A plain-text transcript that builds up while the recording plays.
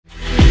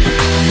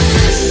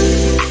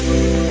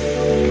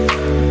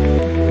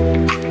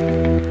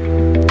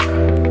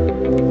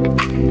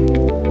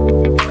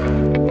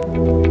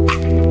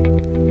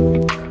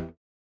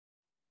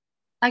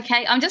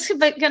Okay, I'm just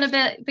going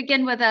to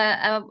begin with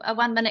a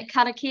 1 minute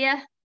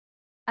karakia.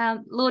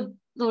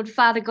 Lord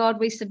Father God,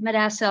 we submit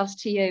ourselves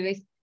to you.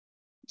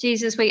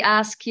 Jesus, we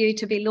ask you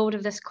to be Lord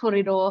of this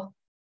corridor.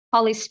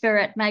 Holy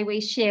Spirit, may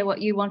we share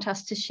what you want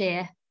us to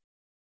share.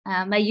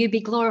 May you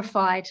be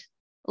glorified,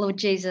 Lord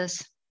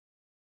Jesus,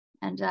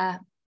 and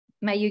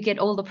may you get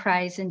all the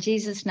praise. In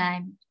Jesus'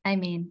 name,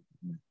 amen.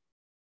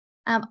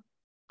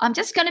 I'm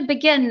just going to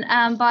begin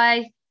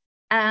by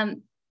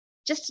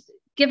just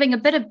giving a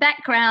bit of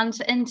background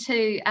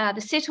into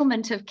the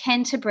settlement of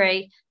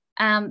Canterbury.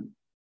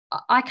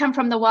 I come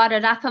from the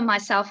Wairarapa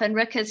myself, and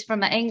Rick is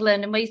from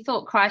England, and we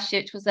thought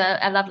Christchurch was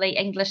a lovely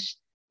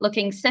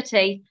English-looking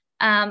city.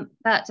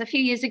 But a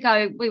few years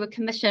ago, we were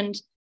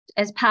commissioned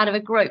as part of a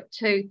group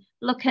to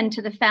look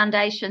into the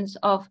foundations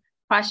of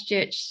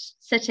Christchurch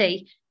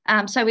City.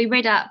 So we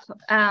read up,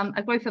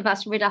 a group of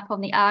us read up on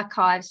the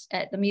archives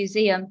at the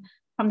museum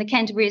from the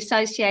Canterbury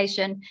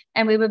Association,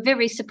 and we were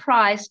very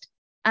surprised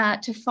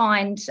to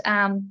find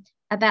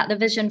about the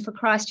vision for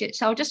Christchurch.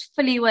 So I'll just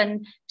fill you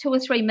in 2 or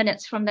 3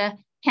 minutes from the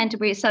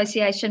Canterbury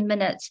Association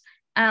minutes.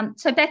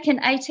 So back in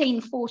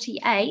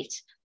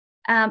 1848,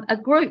 a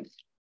group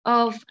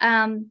of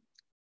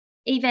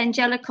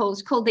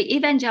evangelicals called the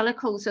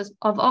Evangelicals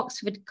of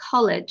Oxford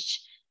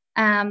College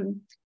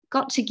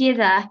got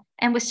together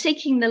and were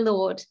seeking the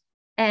Lord,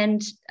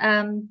 and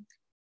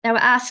they were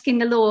asking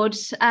the Lord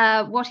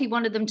what he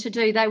wanted them to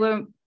do. They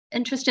were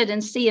interested in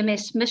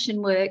CMS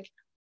mission work,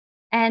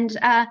 and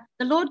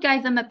the Lord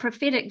gave them a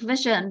prophetic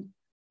vision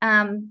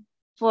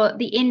for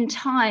the end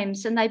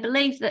times, and they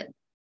believed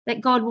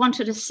that God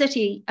wanted a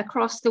city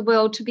across the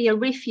world to be a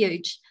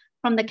refuge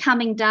from the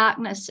coming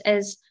darkness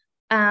as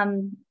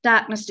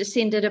darkness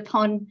descended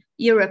upon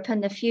Europe in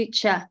the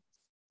future.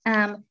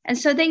 And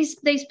so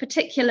these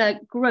particular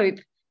group,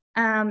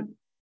 2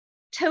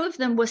 of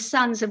them were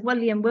sons of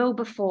William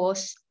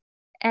Wilberforce,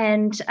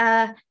 and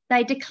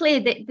they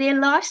declared that their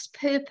life's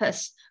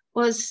purpose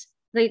was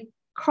the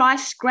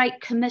Christ's Great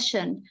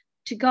Commission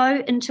to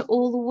go into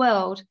all the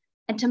world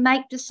and to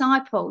make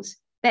disciples,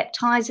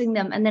 baptizing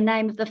them in the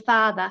name of the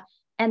Father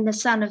and the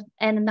Son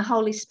and the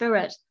Holy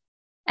Spirit.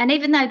 And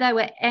even though they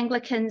were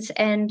Anglicans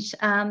and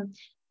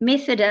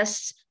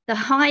Methodists, the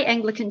High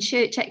Anglican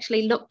Church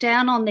actually looked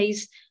down on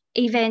these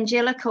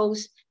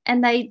evangelicals,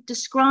 and they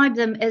described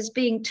them as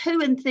being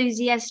too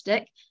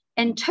enthusiastic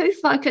and too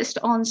focused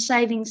on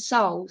saving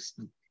souls.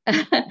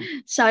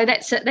 So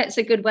that's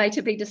a good way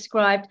to be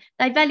described.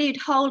 They valued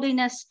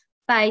holiness,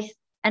 faith,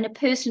 and a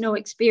personal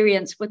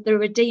experience with the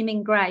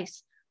redeeming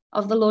grace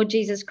of the Lord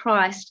Jesus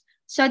Christ.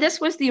 So this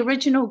was the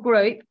original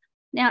group.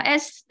 Now,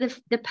 as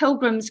the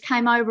pilgrims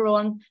came over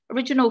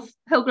original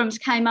pilgrims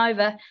came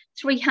over,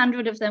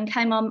 300 of them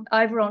came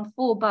over on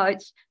 4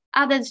 boats.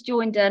 Others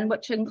joined in,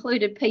 which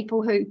included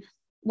people who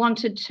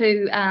wanted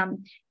to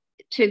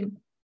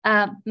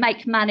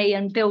make money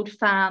and build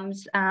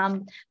farms.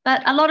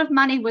 But a lot of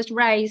money was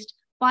raised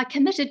by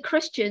committed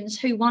Christians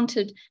who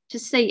wanted to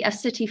see a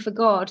city for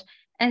God.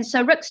 And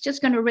so Rick's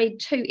just going to read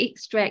 2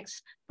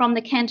 extracts from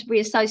the Canterbury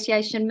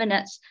Association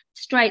minutes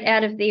straight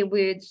out of their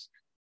words.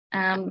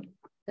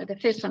 So the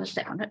first one is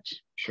that one,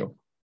 Rich. Sure.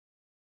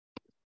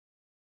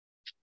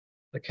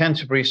 The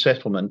Canterbury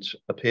settlement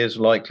appears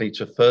likely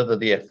to further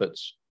the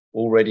efforts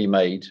already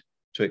made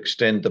to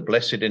extend the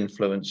blessed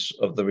influence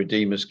of the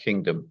Redeemer's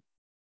kingdom,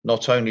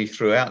 not only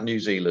throughout New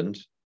Zealand,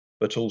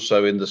 but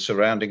also in the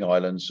surrounding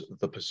islands of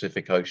the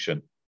Pacific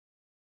Ocean.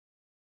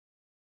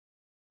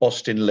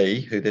 Austin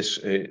Lee, who this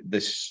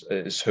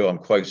is who I'm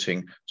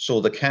quoting, saw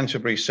the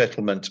Canterbury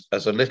settlement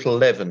as a little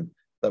leaven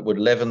that would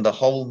leaven the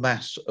whole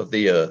mass of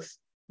the earth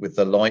with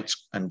the light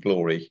and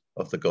glory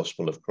of the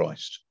gospel of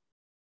Christ.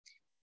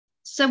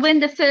 So when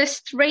the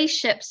first 3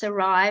 ships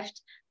arrived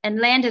and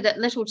landed at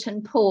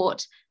Lyttelton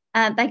Port,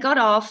 they got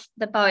off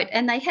the boat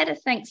and they had a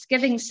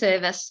Thanksgiving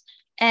service.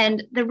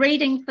 And the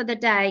reading for the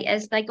day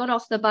as they got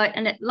off the boat,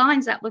 and it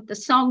lines up with the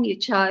song you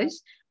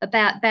chose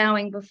about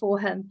bowing before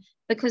him,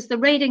 because the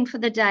reading for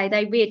the day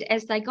they read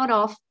as they got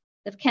off,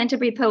 the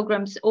Canterbury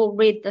pilgrims all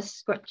read this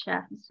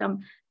scripture,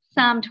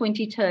 Psalm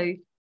 22.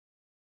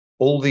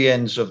 All the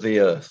ends of the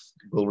earth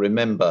will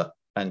remember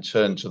and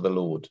turn to the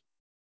Lord.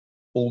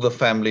 All the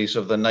families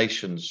of the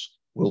nations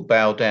will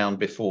bow down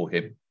before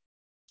him,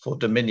 for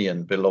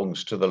dominion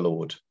belongs to the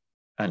Lord,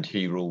 and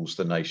he rules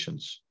the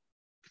nations.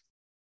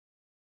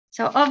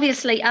 So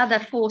obviously other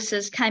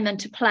forces came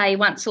into play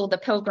once all the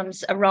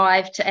pilgrims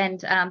arrived and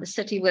the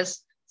city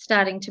was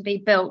starting to be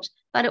built.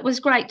 But it was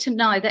great to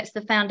know that's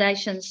the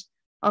foundations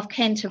of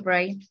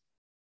Canterbury.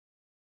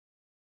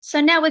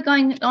 So now we're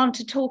going on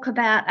to talk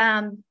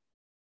about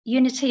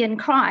unity in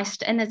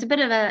Christ. And there's a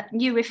bit of a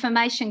new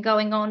Reformation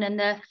going on in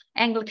the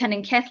Anglican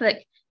and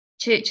Catholic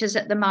churches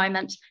at the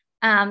moment.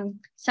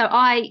 So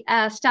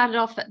I started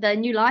off at the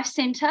New Life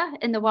Centre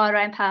in the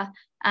Wairarapa.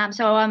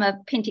 So I'm a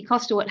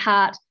Pentecostal at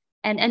heart.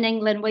 And in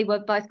England, we were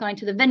both going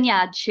to the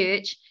Vineyard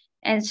Church.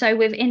 And so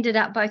we've ended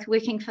up both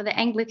working for the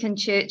Anglican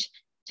Church,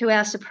 to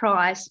our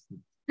surprise.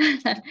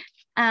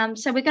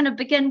 So we're going to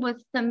begin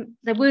with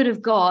the Word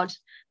of God.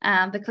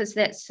 because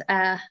that's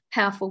a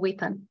powerful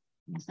weapon.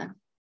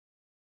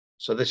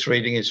 So this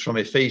reading is from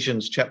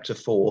Ephesians chapter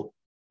 4,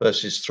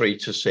 verses 3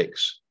 to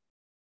 6.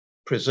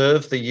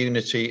 Preserve the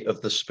unity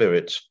of the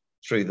Spirit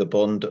through the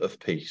bond of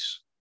peace.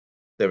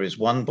 There is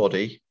one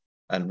body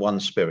and one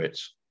Spirit,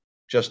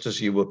 just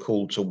as you were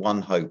called to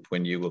one hope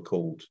when you were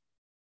called.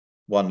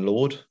 One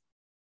Lord,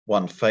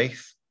 one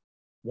faith,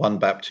 one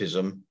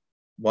baptism,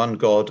 one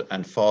God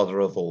and Father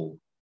of all,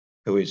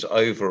 who is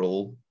over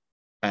all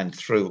and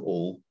through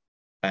all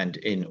and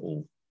in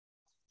all.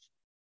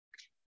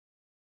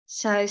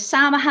 So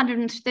Psalm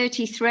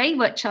 133,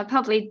 which I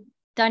probably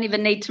don't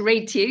even need to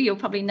read to you, you'll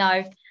probably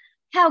know.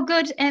 How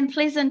good and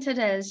pleasant it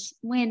is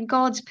when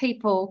God's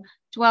people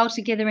dwell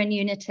together in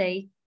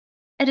unity.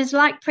 It is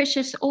like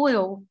precious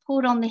oil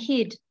poured on the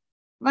head,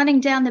 running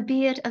down the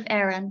beard of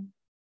Aaron,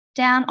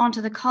 down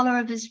onto the collar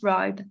of his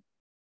robe.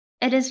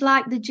 It is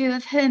like the dew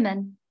of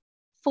Hermon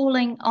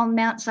falling on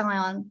Mount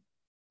Zion,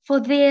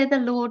 for there the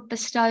Lord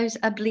bestows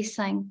a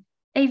blessing,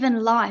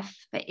 even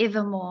life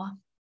forevermore.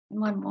 And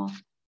one more.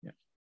 Yeah.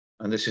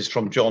 And this is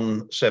from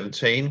John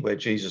 17, where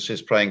Jesus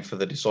is praying for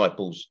the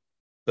disciples,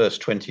 verse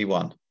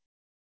 21,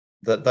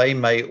 that they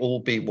may all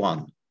be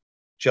one,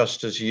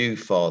 just as you,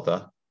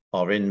 Father,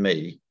 are in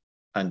me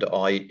and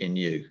I in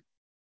you,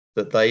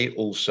 that they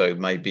also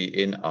may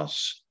be in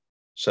us,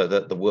 so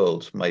that the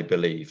world may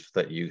believe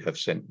that you have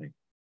sent me.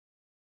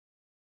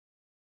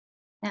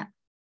 Yeah.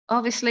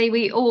 Obviously,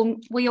 we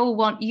all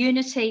want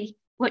unity,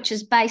 which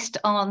is based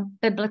on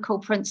biblical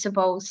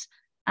principles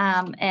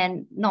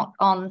and not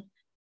on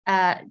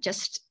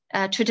just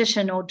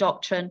tradition or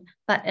doctrine,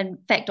 but in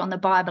fact on the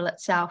Bible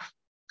itself.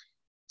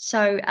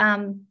 So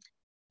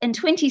in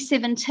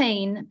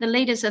 2017, the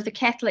leaders of the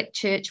Catholic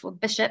Church, or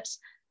bishops,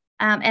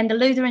 and the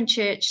Lutheran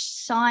Church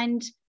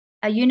signed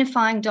a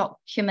unifying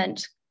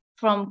document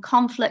from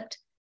conflict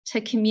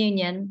to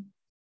communion.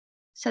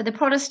 So the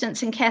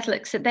Protestants and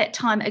Catholics at that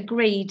time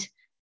agreed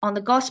on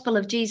the gospel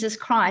of Jesus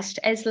Christ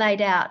as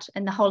laid out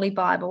in the Holy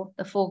Bible,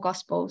 the four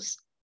Gospels.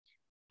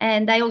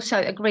 And they also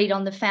agreed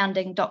on the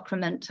founding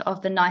document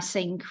of the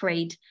Nicene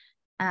Creed,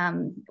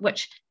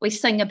 which we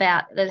sing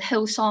about, the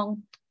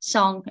Hillsong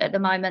song at the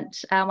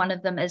moment. One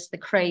of them is the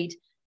Creed,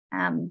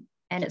 and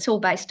it's all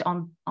based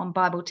on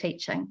Bible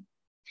teaching.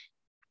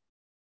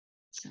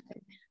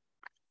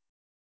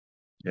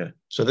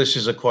 So this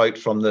is a quote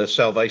from the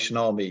Salvation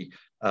Army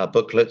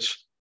booklet,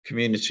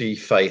 Community,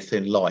 Faith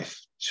in Life,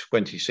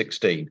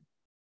 2016.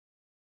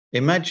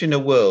 Imagine a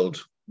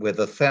world where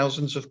the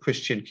thousands of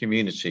Christian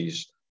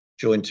communities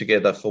join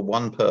together for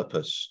one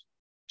purpose,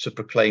 to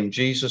proclaim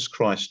Jesus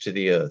Christ to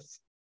the earth.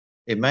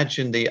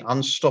 Imagine the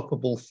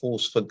unstoppable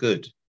force for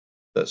good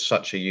that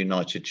such a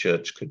united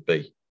church could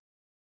be.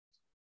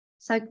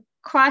 So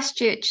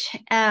Christchurch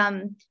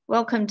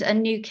welcomed a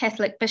new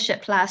Catholic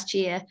bishop last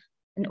year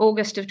in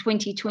August of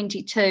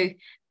 2022.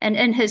 And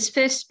in his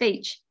first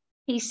speech,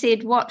 he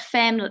said, what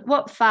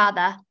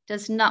father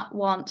does not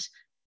want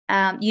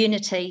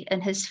unity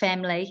in his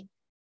family?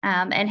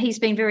 And he's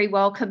been very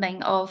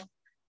welcoming of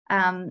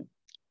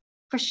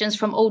Christians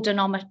from all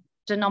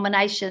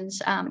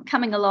denominations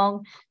coming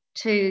along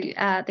to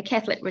the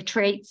Catholic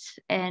retreats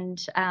and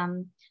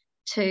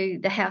to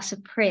the House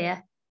of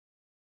Prayer.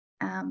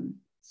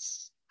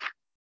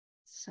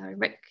 So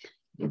Rick,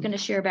 you're going to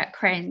share about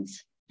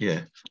Crans.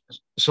 Yeah,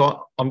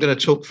 so I'm going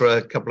to talk for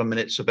a couple of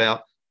minutes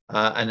about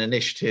an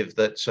initiative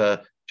that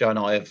Joe and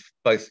I have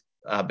both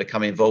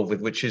become involved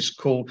with, which is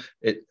called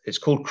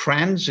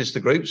CRANS is the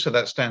group. So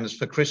that stands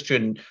for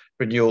Christian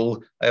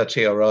Renewal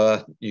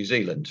Aotearoa New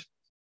Zealand.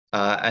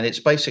 And it's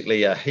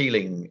basically a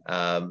healing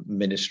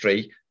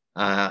ministry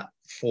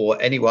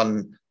for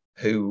anyone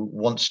who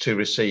wants to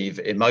receive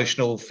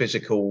emotional,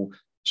 physical,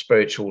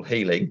 spiritual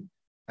healing.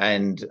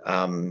 And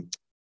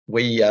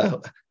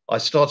I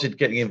started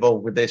getting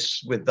involved with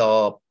this with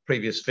our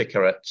previous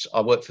vicar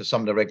I worked for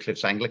Sumner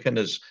Redcliffs Anglican,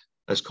 as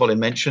Colin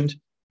mentioned.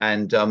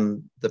 And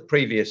the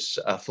previous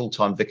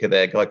full-time vicar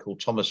there, a guy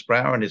called Thomas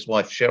Brower and his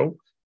wife Cheryl,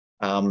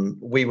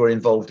 we were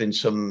involved in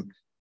some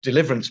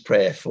deliverance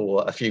prayer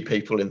for a few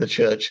people in the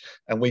church.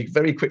 And we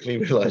very quickly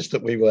realized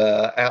that we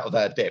were out of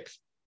our depth,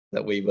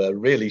 that we were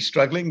really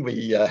struggling.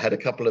 We had a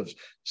couple of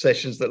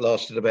sessions that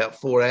lasted about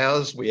 4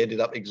 hours. We ended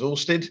up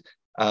exhausted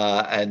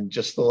and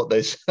just thought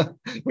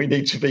we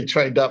need to be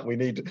trained up. We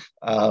need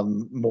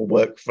more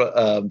work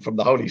from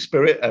the Holy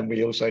Spirit. And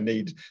we also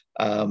need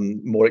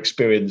more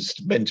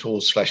experienced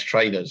mentors /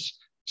 trainers.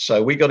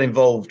 So we got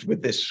involved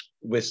with this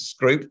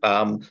group.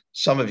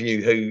 Some of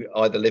you who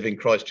either live in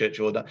Christchurch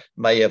or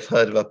may have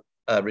heard of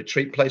a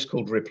retreat place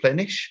called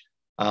Replenish.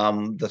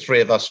 The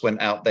three of us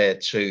went out there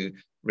to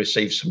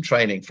receive some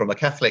training from a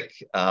Catholic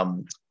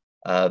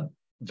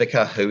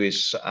vicar who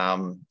is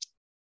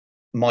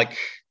Mike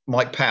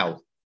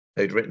Powell,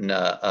 who'd written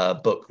a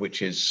book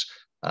which is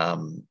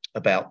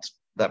about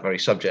that very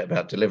subject,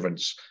 about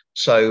deliverance.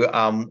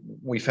 So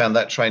we found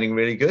that training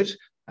really good.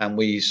 And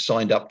we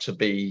signed up to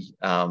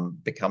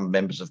become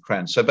members of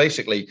CRANS. So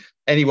basically,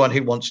 anyone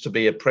who wants to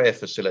be a prayer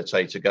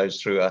facilitator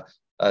goes through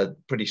a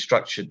pretty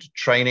structured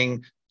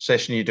training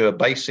session, you do a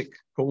basic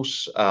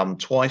course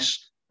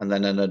twice, and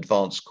then an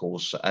advanced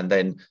course, and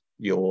then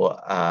you're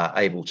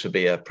able to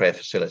be a prayer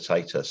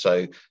facilitator.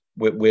 So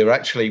we're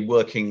actually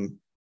working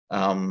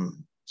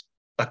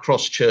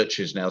across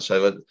churches now.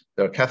 So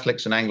there are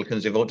Catholics and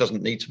Anglicans involved. It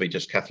doesn't need to be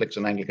just Catholics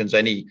and Anglicans,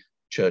 any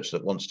church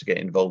that wants to get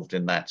involved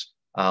in that.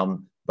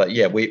 But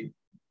yeah, we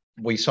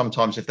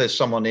sometimes, if there's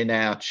someone in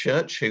our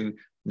church who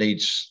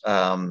needs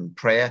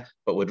prayer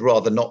but would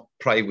rather not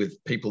pray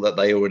with people that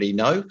they already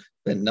know,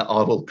 then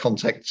I will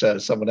contact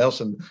someone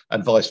else,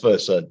 and vice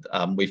versa.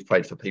 We've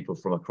prayed for people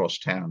from across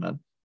town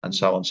and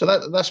so on. So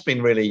that's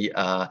been really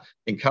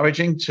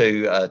encouraging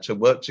to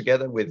work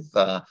together with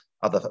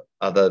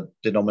other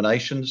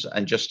denominations,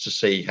 and just to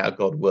see how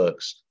God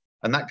works.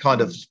 And that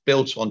kind of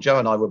built on, Joe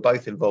and I were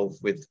both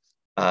involved with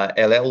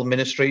LL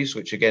Ministries,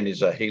 which again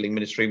is a healing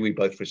ministry. We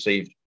both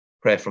received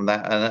prayer from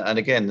that. And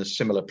again, the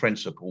similar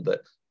principle that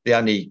the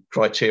only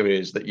criteria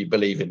is that you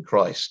believe in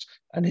Christ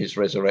and his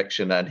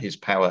resurrection and his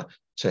power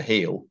to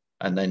heal.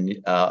 And then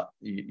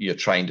you're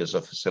trained as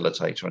a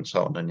facilitator and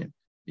so on, and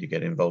you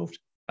get involved.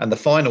 And the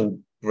final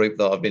group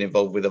that I've been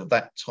involved with of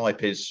that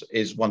type is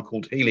one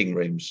called Healing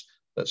Rooms,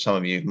 that some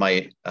of you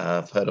may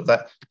have heard of.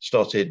 That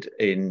started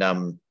in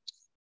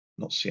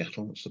not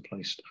Seattle, what's the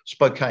place?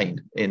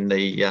 Spokane in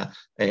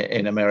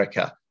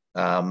America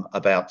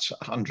about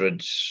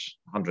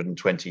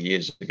 120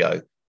 years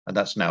ago, and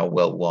that's now a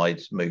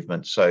worldwide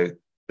movement. So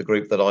the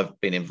group that I've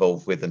been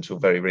involved with until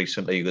very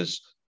recently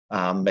was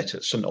met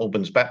at St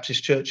Albans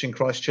Baptist Church in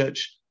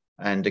Christchurch,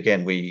 and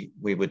again we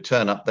would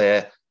turn up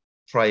there,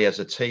 pray as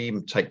a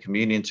team, take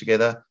communion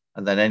together,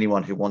 and then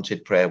anyone who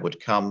wanted prayer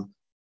would come.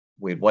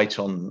 We'd wait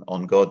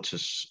on God to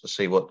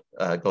see what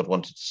God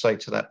wanted to say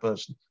to that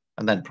person,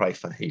 and then pray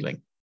for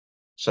healing.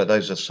 So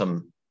those are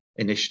some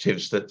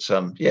initiatives that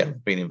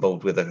I've been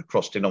involved with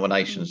across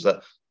denominations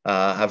that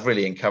have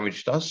really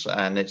encouraged us,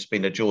 and it's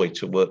been a joy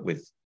to work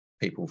with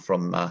people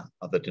from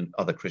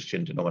other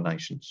Christian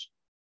denominations.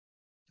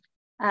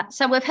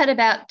 So we've had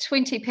about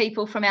 20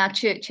 people from our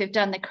church who've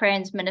done the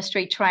Crans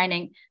ministry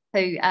training,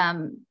 who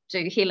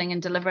do healing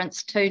and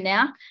deliverance too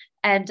now.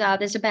 And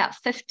there's about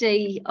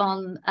 50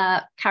 on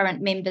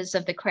current members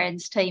of the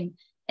Crans team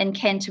in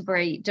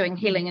Canterbury doing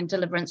healing and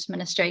deliverance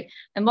ministry.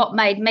 And what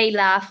made me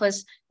laugh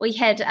was we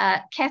had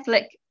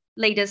Catholic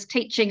leaders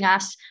teaching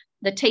us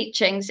the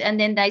teachings, and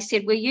then they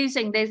said, we're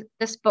using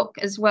this book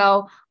as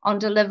well on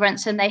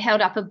deliverance, and they held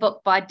up a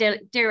book by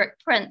Derek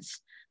Prince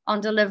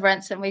on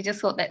deliverance, and we just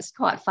thought that's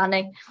quite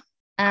funny.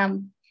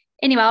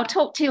 Anyway, I'll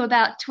talk to you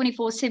about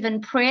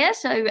 24/7 prayer,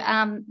 so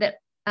that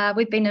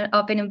I've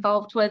been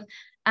involved with,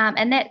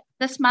 and that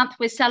this month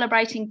we're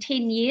celebrating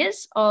 10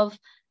 years of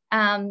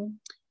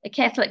a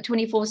Catholic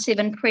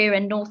 24/7 prayer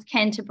in North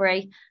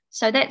Canterbury.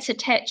 So that's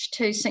attached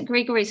to St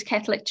Gregory's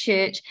Catholic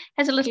Church,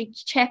 has a little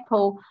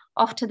chapel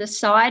off to the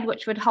side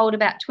which would hold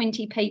about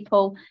 20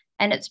 people,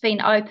 and it's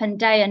been open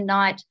day and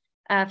night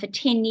for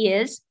 10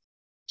 years.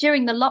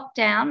 During the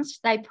lockdowns,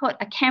 they put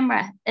a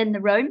camera in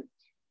the room,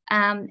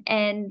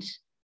 and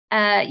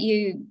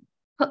you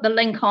put the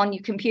link on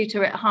your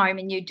computer at home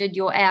and you did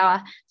your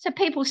hour. So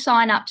people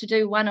sign up to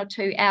do 1 or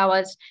 2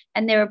 hours,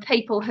 and there are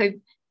people who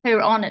are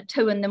on at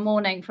 2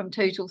 a.m, from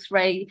 2 till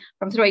 3,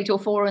 from 3 till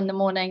 4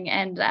 a.m,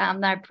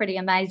 and they're pretty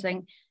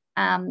amazing.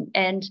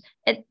 And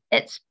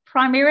it's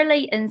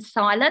primarily in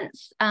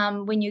silence.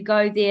 When you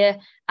go there,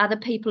 other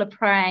people are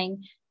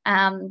praying,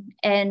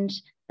 and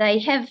they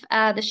have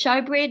the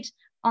showbread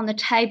on the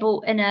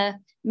table in a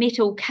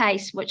metal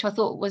case, which I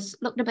thought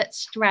looked a bit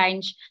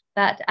strange,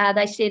 but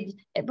they said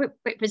it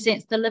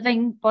represents the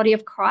living body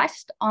of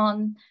Christ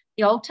on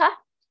the altar,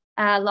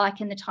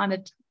 like in the time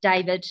of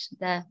David,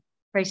 the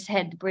priests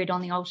had the bread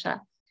on the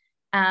altar.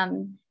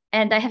 And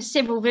they have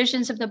several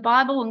versions of the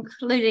Bible,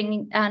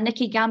 including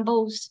Nicky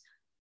Gumbel's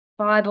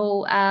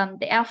Bible.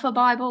 The Alpha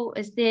Bible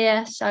is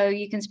there, so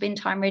you can spend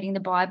time reading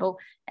the Bible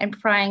and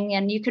praying,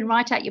 and you can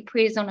write out your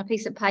prayers on a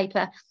piece of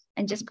paper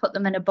and just put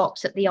them in a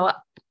box at the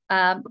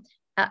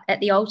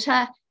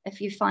altar, if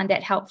you find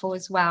that helpful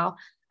as well.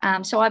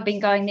 So I've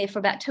been going there for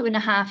about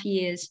 2.5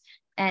 years,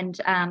 and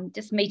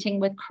just meeting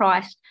with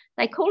Christ.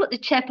 They call it the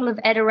Chapel of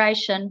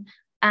Adoration,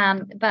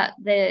 but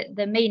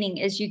the meaning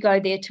is you go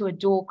there to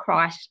adore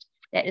Christ.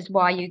 That is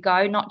why you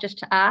go, not just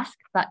to ask,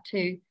 but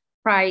to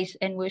praise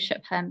and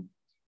worship him.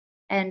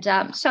 And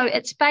so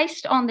it's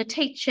based on the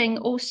teaching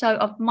also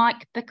of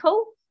Mike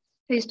Bickle,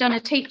 who's done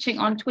a teaching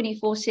on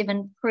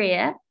 24/7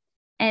 prayer,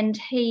 and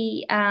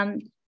he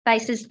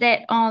bases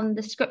that on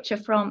the scripture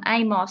from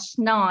Amos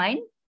 9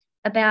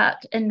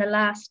 about in the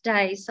last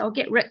days. So I'll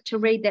get Rick to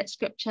read that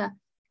scripture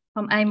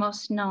from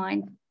Amos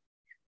 9.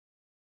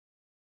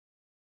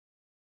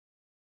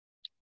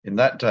 In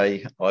that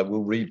day, I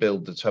will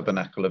rebuild the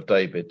tabernacle of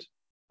David,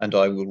 and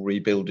I will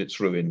rebuild its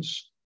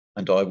ruins,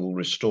 and I will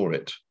restore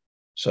it,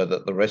 so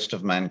that the rest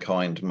of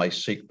mankind may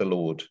seek the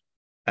Lord,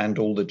 and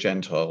all the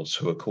Gentiles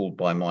who are called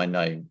by my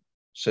name,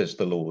 says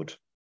the Lord,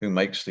 who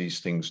makes these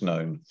things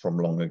known from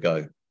long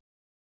ago.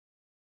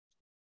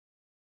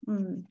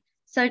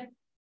 So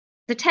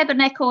the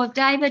tabernacle of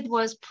David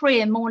was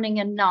prayer morning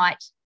and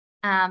night.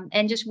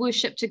 and just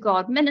worship to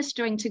God,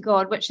 ministering to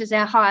God, which is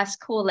our highest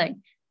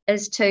calling,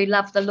 is to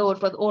love the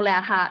Lord with all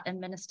our heart and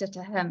minister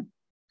to him.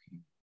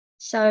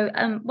 So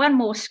one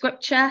more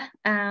scripture,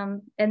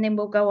 and then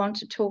we'll go on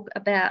to talk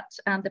about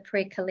the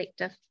prayer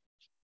collective.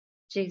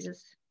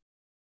 Jesus.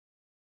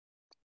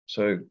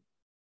 So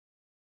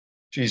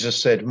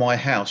Jesus said, "My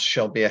house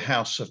shall be a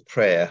house of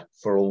prayer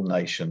for all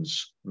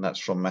nations." And that's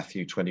from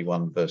Matthew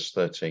 21, verse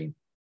 13.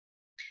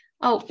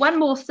 Oh, one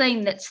more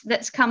thing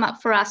that's come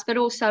up for us, but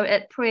also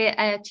at Prayer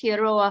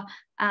Aotearoa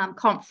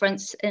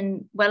conference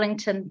in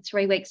Wellington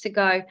 3 weeks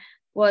ago,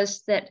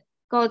 was that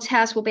God's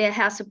house will be a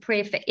house of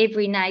prayer for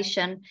every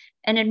nation.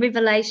 And in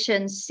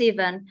Revelation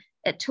 7,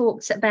 it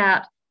talks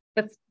about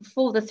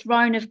before the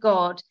throne of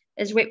God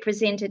is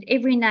represented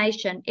every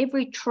nation,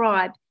 every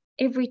tribe,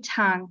 every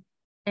tongue,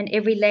 and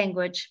every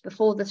language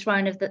before the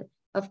throne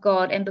of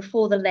God and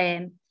before the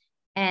Lamb.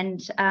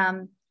 And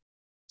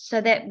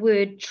so that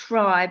word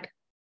tribe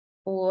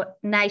or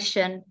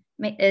nation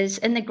is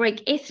in the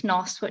Greek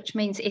ethnos, which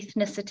means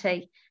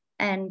ethnicity.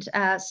 And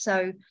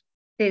so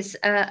there's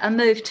a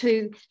move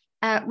to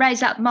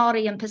raise up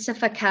Māori and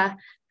Pacifica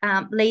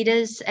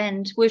leaders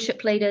and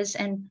worship leaders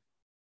and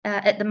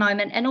at the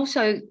moment. And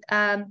also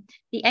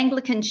the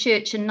Anglican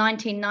Church in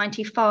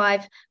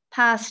 1995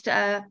 passed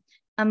a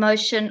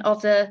motion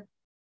of the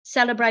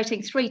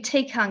celebrating 3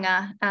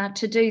 tikanga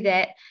to do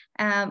that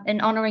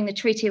in honouring the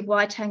Treaty of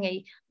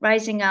Waitangi,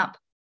 raising up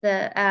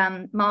the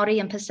Māori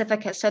and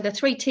Pacifica. So the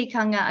 3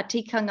 tikanga are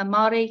tikanga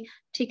Māori,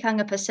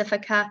 tikanga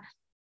Pacifica,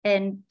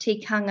 and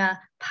tikanga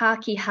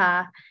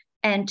Pākehā.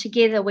 And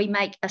together we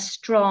make a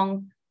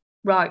strong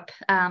rope,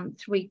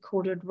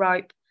 3-corded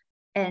rope.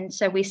 And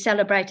so we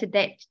celebrated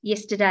that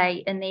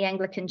yesterday in the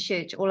Anglican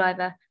Church all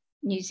over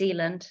New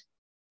Zealand.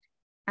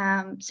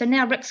 So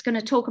now Rick's going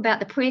to talk about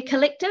the prayer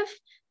collective.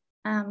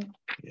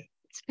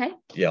 Okay.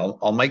 Yeah,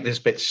 I'll make this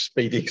bit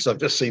speedy because I've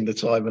just seen the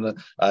time,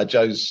 and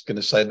Joe's going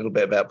to say a little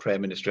bit about prayer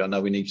ministry. I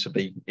know we need to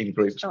be in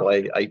groups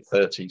by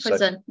 8:30.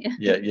 Prison.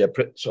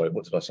 So sorry,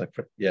 what did I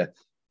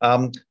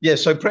say?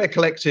 So Prayer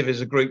Collective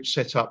is a group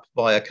set up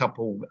by a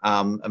couple,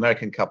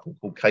 American couple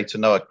called Kate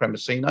and Noah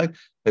Cremosino,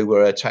 who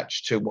were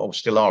attached to, well,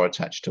 still are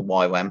attached to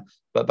YWAM.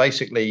 But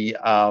basically,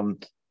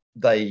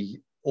 they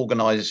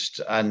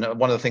organised, and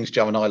one of the things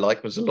Joe and I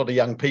liked was a lot of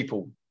young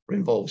people were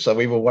involved. So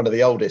we were one of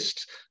the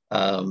oldest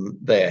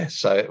there.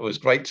 So it was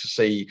great to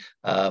see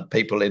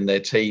people in their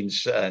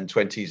teens and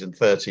 20s and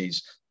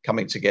 30s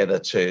coming together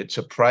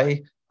to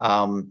pray.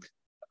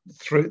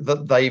 Through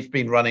that, they've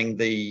been running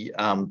the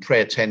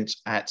prayer tent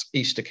at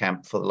Easter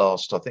Camp for the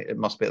last, I think it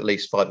must be at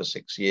least 5 or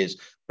 6 years.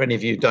 For any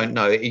of you who don't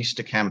know,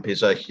 Easter Camp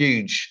is a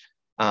huge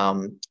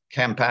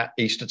camp at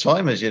Easter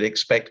time, as you'd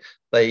expect.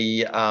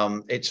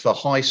 It's for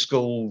high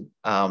school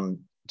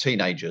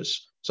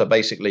teenagers. So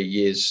basically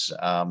years,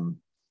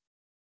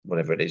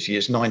 whatever it is,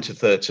 years 9 to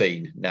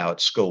 13 now at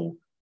school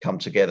come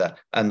together.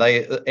 And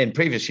in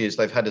previous years,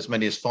 they've had as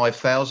many as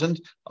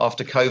 5,000.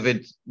 After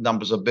COVID,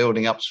 numbers are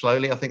building up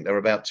slowly. I think they're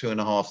about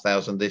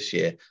 2,500 this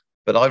year.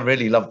 But I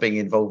really love being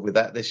involved with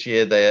that this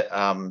year.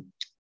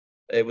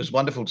 It was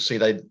wonderful to see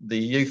the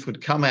youth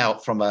would come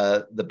out from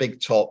the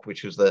big top,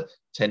 which was the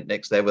tent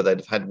next there, where they'd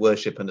have had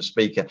worship and a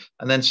speaker.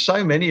 And then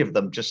so many of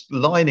them just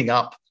lining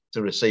up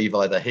to receive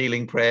either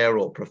healing prayer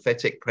or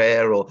prophetic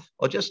prayer or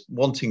just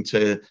wanting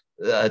to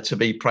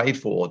be prayed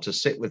for, or to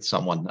sit with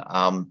someone.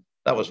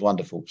 That was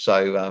wonderful.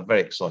 So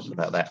very excited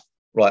about that.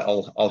 Right,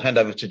 I'll hand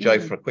over to Joe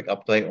for a quick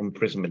update on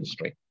prison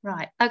ministry.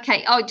 Right.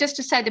 Okay. Oh, just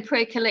to say, the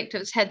prayer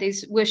collectives had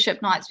these worship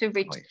nights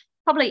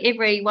probably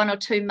every 1 or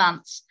 2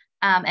 months,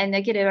 and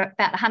they get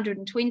about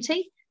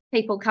 120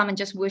 people come and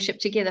just worship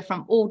together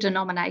from all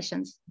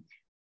denominations.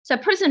 So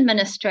prison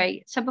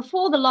ministry. So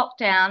before the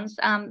lockdowns,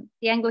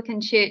 the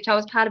Anglican Church, I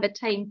was part of a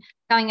team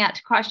going out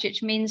to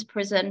Christchurch men's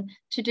prison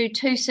to do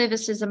 2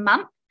 services a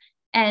month,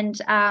 and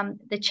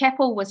the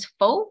chapel was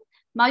full,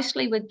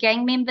 mostly with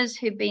gang members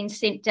who've been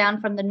sent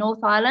down from the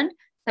North Island.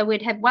 So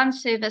we'd have one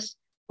service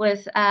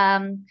with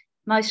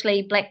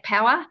mostly Black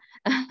Power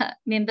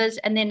members,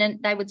 and then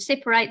they would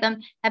separate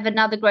them, have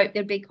another group.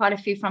 There'd be quite a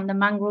few from the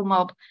mongrel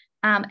mob,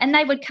 and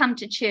they would come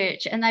to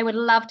church and they would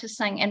love to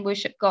sing and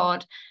worship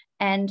God.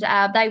 And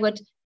they would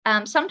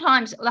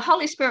sometimes, the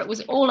Holy Spirit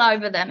was all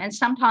over them, and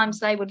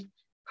sometimes they would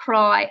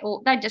cry,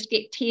 or they'd just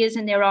get tears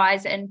in their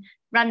eyes and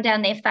run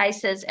down their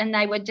faces, and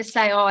they would just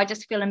say, "Oh, I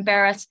just feel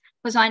embarrassed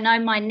because I know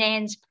my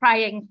nan's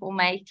praying for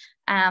me."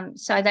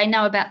 So they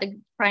know about the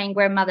praying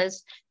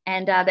grandmothers,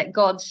 and that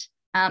God's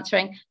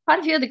answering. Quite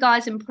a few of the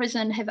guys in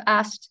prison have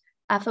asked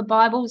for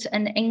Bibles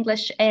in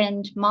English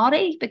and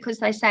Māori, because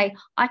they say,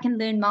 I can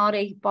learn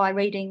Māori by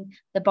reading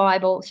the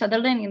Bible. So they're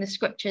learning the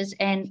scriptures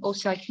and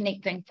also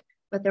connecting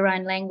with their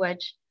own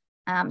language.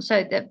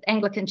 So the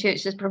Anglican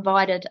Church has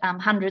provided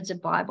hundreds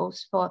of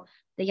Bibles for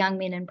the young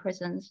men in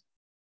prisons.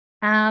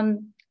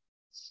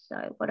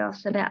 So what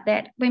else about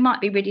that? We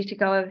might be ready to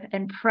go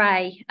and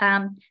pray.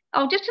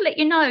 Just to let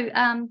you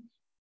know,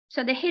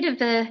 so the head of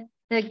the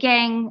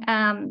gang,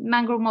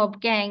 mongrel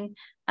mob gang,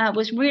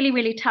 was really,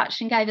 really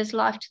touched and gave his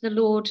life to the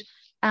Lord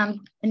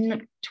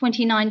in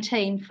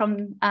 2019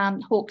 from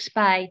Hawke's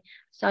Bay.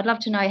 So I'd love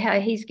to know how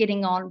he's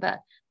getting on, but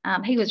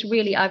he was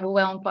really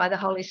overwhelmed by the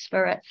Holy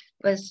Spirit.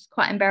 It was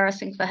quite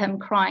embarrassing for him,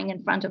 crying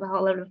in front of a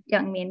whole lot of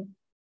young men.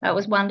 It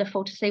was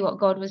wonderful to see what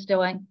God was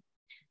doing.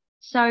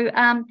 So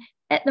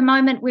at the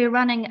moment, we're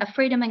running a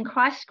Freedom in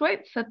Christ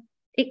group for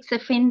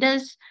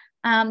ex-offenders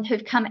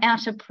who've come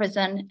out of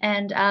prison,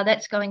 and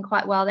that's going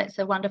quite well. That's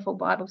a wonderful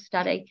Bible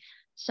study.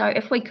 So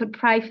if we could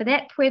pray for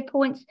that, prayer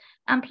points,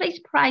 please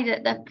pray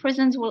that the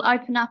prisons will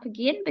open up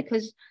again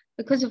because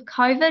of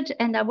COVID,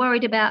 and they're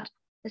worried about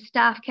the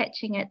staff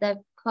catching it. They've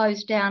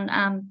closed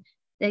down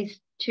these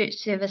church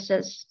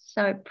services.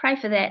 So pray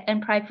for that,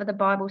 and pray for the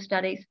Bible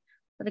studies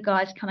for the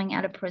guys coming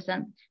out of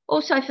prison.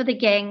 Also for the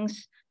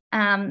gangs,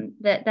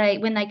 that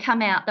when they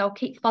come out, they'll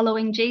keep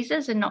following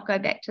Jesus and not go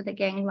back to the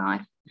gang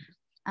life.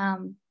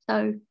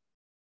 So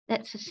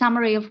that's a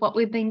summary of what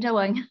we've been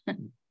doing.